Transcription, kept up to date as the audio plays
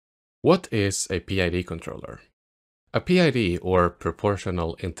What is a PID controller? A PID, or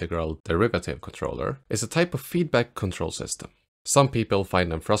Proportional Integral Derivative Controller, is a type of feedback control system. Some people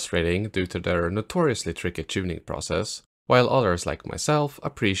find them frustrating due to their notoriously tricky tuning process, while others like myself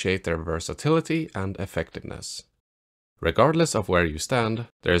appreciate their versatility and effectiveness. Regardless of where you stand,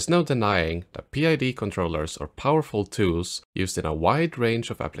 there is no denying that PID controllers are powerful tools used in a wide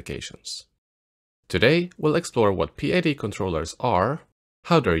range of applications. Today, we'll explore what PID controllers are,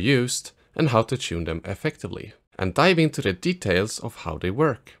 how they're used, and how to tune them effectively, and dive into the details of how they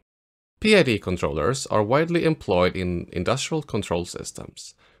work. PID controllers are widely employed in industrial control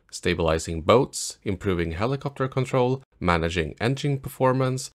systems, stabilizing boats, improving helicopter control, managing engine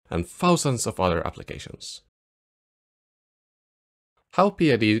performance, and thousands of other applications. How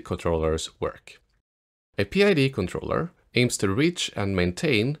PID controllers work. A PID controller aims to reach and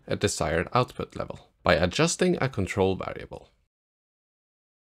maintain a desired output level by adjusting a control variable.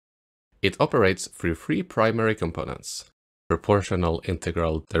 It operates through three primary components: proportional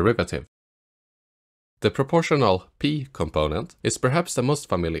integral derivative. The proportional P component is perhaps the most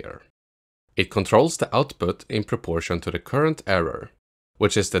familiar. It controls the output in proportion to the current error,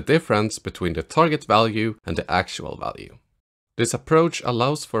 which is the difference between the target value and the actual value. This approach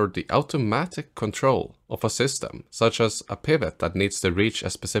allows for the automatic control of a system, such as a pivot that needs to reach a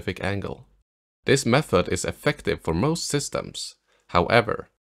specific angle. This method is effective for most systems. However,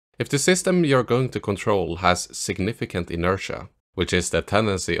 if the system you're going to control has significant inertia, which is the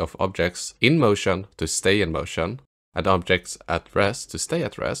tendency of objects in motion to stay in motion, and objects at rest to stay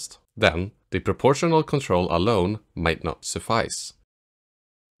at rest, then the proportional control alone might not suffice.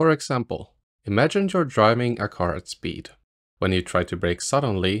 For example, imagine you're driving a car at speed. When you try to brake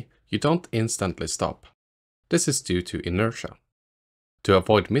suddenly, you don't instantly stop. This is due to inertia. To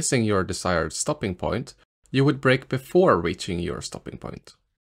avoid missing your desired stopping point, you would brake before reaching your stopping point.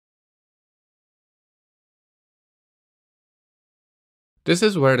 This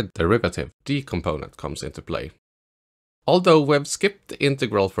is where the derivative D component comes into play. Although we've skipped the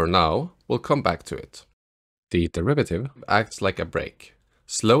integral for now, we'll come back to it. The derivative acts like a brake,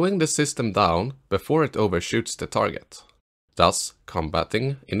 slowing the system down before it overshoots the target, thus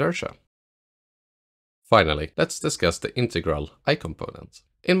combating inertia. Finally, let's discuss the integral I component.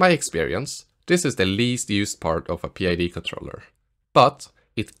 In my experience, this is the least used part of a PID controller, but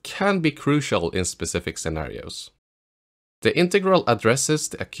it can be crucial in specific scenarios. The integral addresses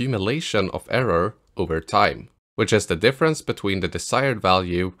the accumulation of error over time, which is the difference between the desired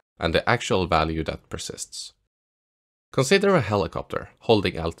value and the actual value that persists. Consider a helicopter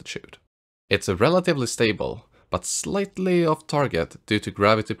holding altitude. It's relatively stable, but slightly off target due to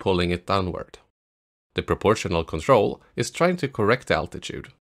gravity pulling it downward. The proportional control is trying to correct the altitude,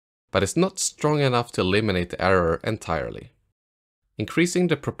 but it's not strong enough to eliminate the error entirely. Increasing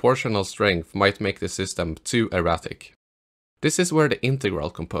the proportional strength might make the system too erratic. This is where the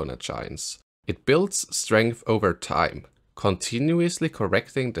integral component shines. It builds strength over time, continuously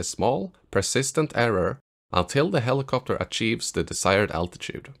correcting the small, persistent error until the helicopter achieves the desired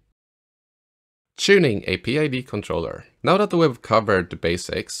altitude. Tuning a PID controller. Now that we've covered the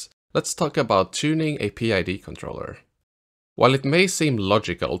basics, let's talk about tuning a PID controller. While it may seem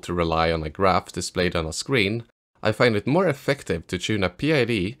logical to rely on a graph displayed on a screen, I find it more effective to tune a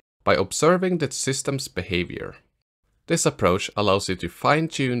PID by observing the system's behavior. This approach allows you to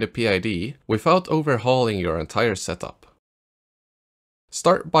fine-tune the PID without overhauling your entire setup.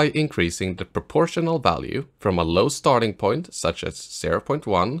 Start by increasing the proportional value from a low starting point, such as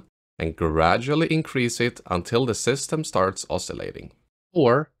 0.1, and gradually increase it until the system starts oscillating,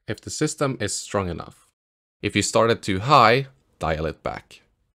 or if the system is strong enough. If you started too high, dial it back.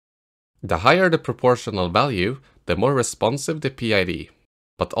 The higher the proportional value, the more responsive the PID,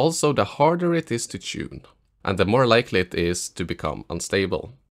 but also the harder it is to tune, and the more likely it is to become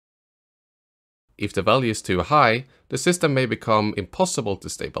unstable. If the value is too high, the system may become impossible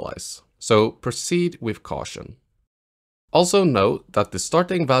to stabilize, so proceed with caution. Also note that the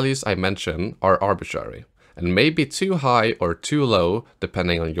starting values I mention are arbitrary, and may be too high or too low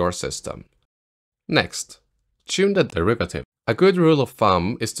depending on your system. Next, tune the derivative. A good rule of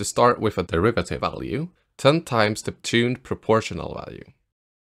thumb is to start with a derivative value 10 times the tuned proportional value.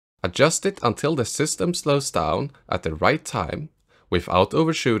 Adjust it until the system slows down at the right time without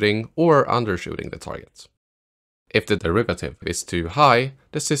overshooting or undershooting the target. If the derivative is too high,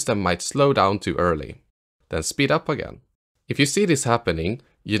 the system might slow down too early, then speed up again. If you see this happening,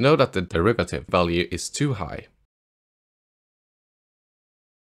 you know that the derivative value is too high.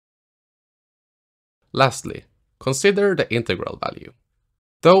 Lastly, consider the integral value.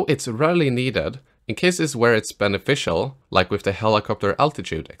 Though it's rarely needed, In cases where it's beneficial, like with the helicopter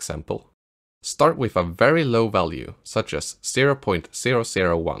altitude example, start with a very low value, such as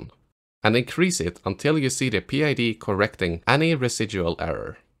 0.001, and increase it until you see the PID correcting any residual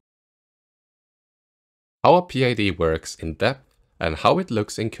error. How a PID works in depth and how it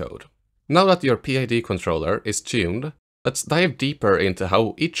looks in code. Now that your PID controller is tuned, let's dive deeper into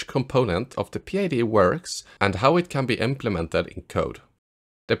how each component of the PID works and how it can be implemented in code.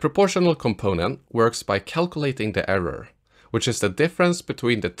 The proportional component works by calculating the error, which is the difference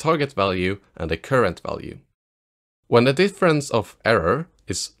between the target value and the current value. When the difference of error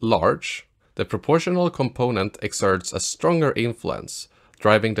is large, the proportional component exerts a stronger influence,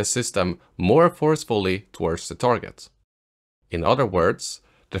 driving the system more forcefully towards the target. In other words,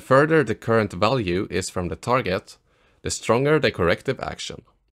 the further the current value is from the target, the stronger the corrective action.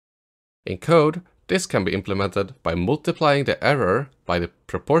 In code, this can be implemented by multiplying the error by the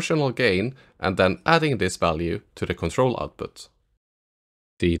proportional gain and then adding this value to the control output.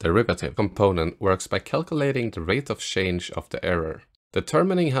 The derivative component works by calculating the rate of change of the error,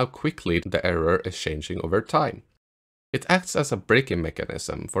 determining how quickly the error is changing over time. It acts as a braking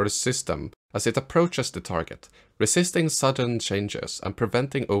mechanism for the system as it approaches the target, resisting sudden changes and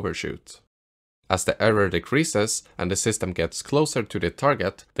preventing overshoot. As the error decreases and the system gets closer to the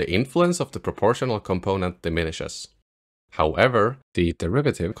target, the influence of the proportional component diminishes. However, the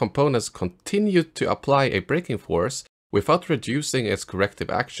derivative components continue to apply a braking force without reducing its corrective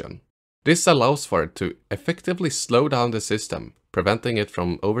action. This allows for it to effectively slow down the system, preventing it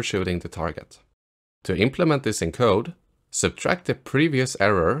from overshooting the target. To implement this in code, subtract the previous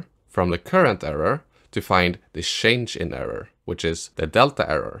error from the current error to find the change in error, which is the delta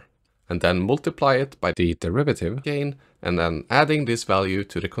error, and then multiply it by the derivative gain and then adding this value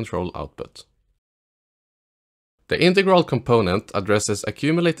to the control output. The integral component addresses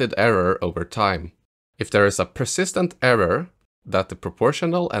accumulated error over time. If there is a persistent error that the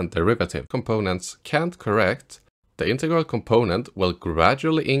proportional and derivative components can't correct, the integral component will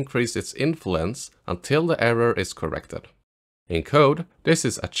gradually increase its influence until the error is corrected. In code, this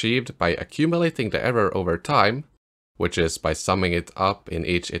is achieved by accumulating the error over time, which is by summing it up in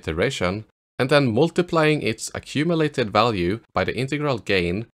each iteration, and then multiplying its accumulated value by the integral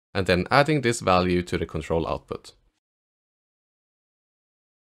gain, and then adding this value to the control output.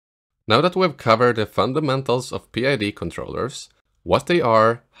 Now that we've covered the fundamentals of PID controllers, what they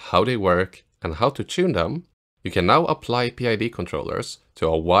are, how they work, and how to tune them, you can now apply PID controllers to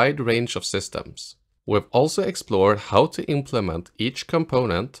a wide range of systems. We've also explored how to implement each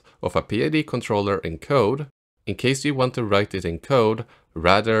component of a PID controller in code, in case you want to write it in code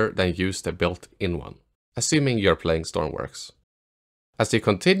rather than use the built-in one, assuming you're playing Stormworks. As you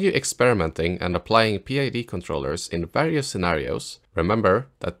continue experimenting and applying PID controllers in various scenarios, remember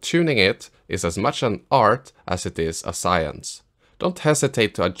that tuning it is as much an art as it is a science. Don't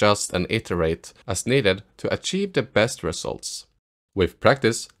hesitate to adjust and iterate as needed to achieve the best results. With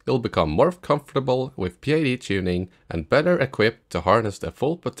practice, you'll become more comfortable with PID tuning and better equipped to harness the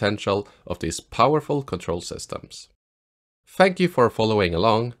full potential of these powerful control systems. Thank you for following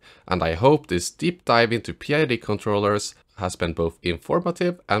along, and I hope this deep dive into PID controllers has been both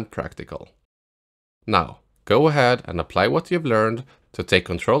informative and practical. Now, go ahead and apply what you've learned to take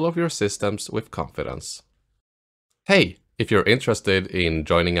control of your systems with confidence. Hey! If you're interested in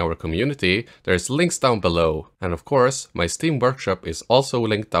joining our community, there's links down below. And of course, my Steam workshop is also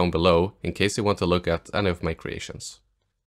linked down below in case you want to look at any of my creations.